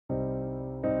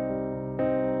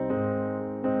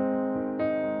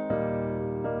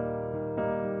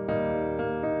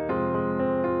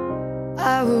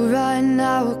I will run,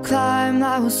 I will climb,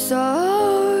 I will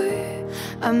soar.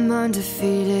 I'm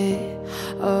undefeated,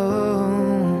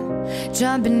 oh.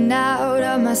 Jumping out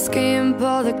of my skin,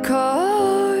 pull the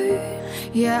cord.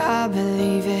 Yeah, I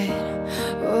believe it.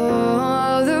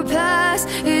 Oh, the past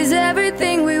is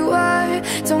everything we were.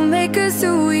 Don't make us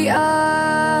who we are.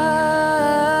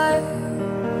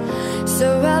 So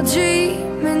I'll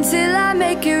dream until I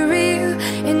make it real,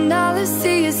 and all I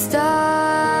see is stars.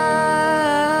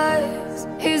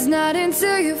 It's not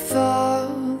until you fall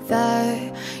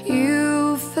that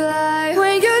you fly.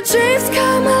 When your dreams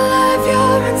come alive,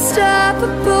 you're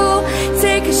unstoppable.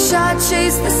 Take a shot,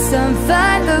 chase the sun,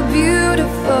 find the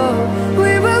beautiful.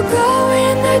 We will glow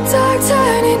in the dark,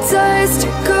 turning dust to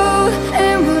gold,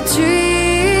 and we'll dream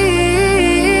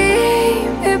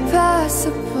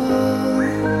impossible.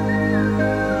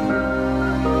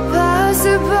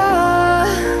 Possible.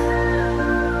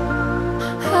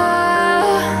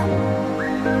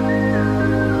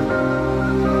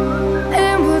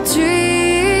 And we'll dream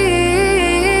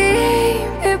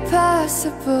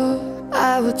impossible. I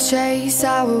will chase,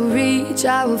 I will reach,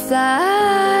 I will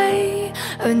fly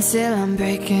until I'm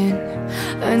breaking,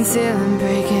 until I'm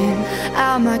breaking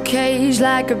out my cage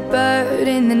like a bird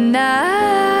in the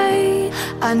night.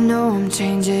 I know I'm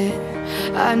changing,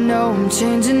 I know I'm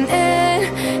changing it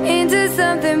into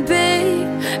something big,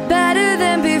 better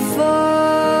than before.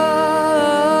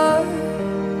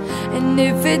 And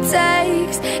if it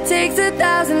takes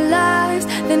 1,000 lives,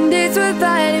 then it's worth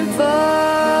fighting for.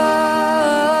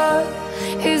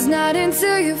 It's not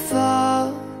until you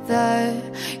fall that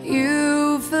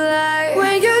you fly.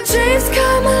 When your dreams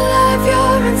come alive,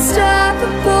 you're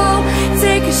unstoppable.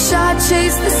 Take a shot,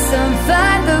 chase the sun,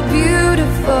 find the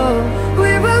beautiful.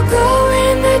 We will glow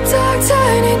in the dark,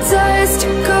 turning dust to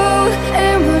gold,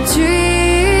 and we'll dream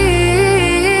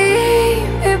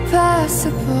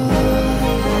impossible.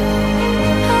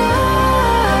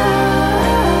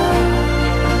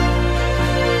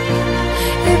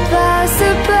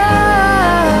 Impossible.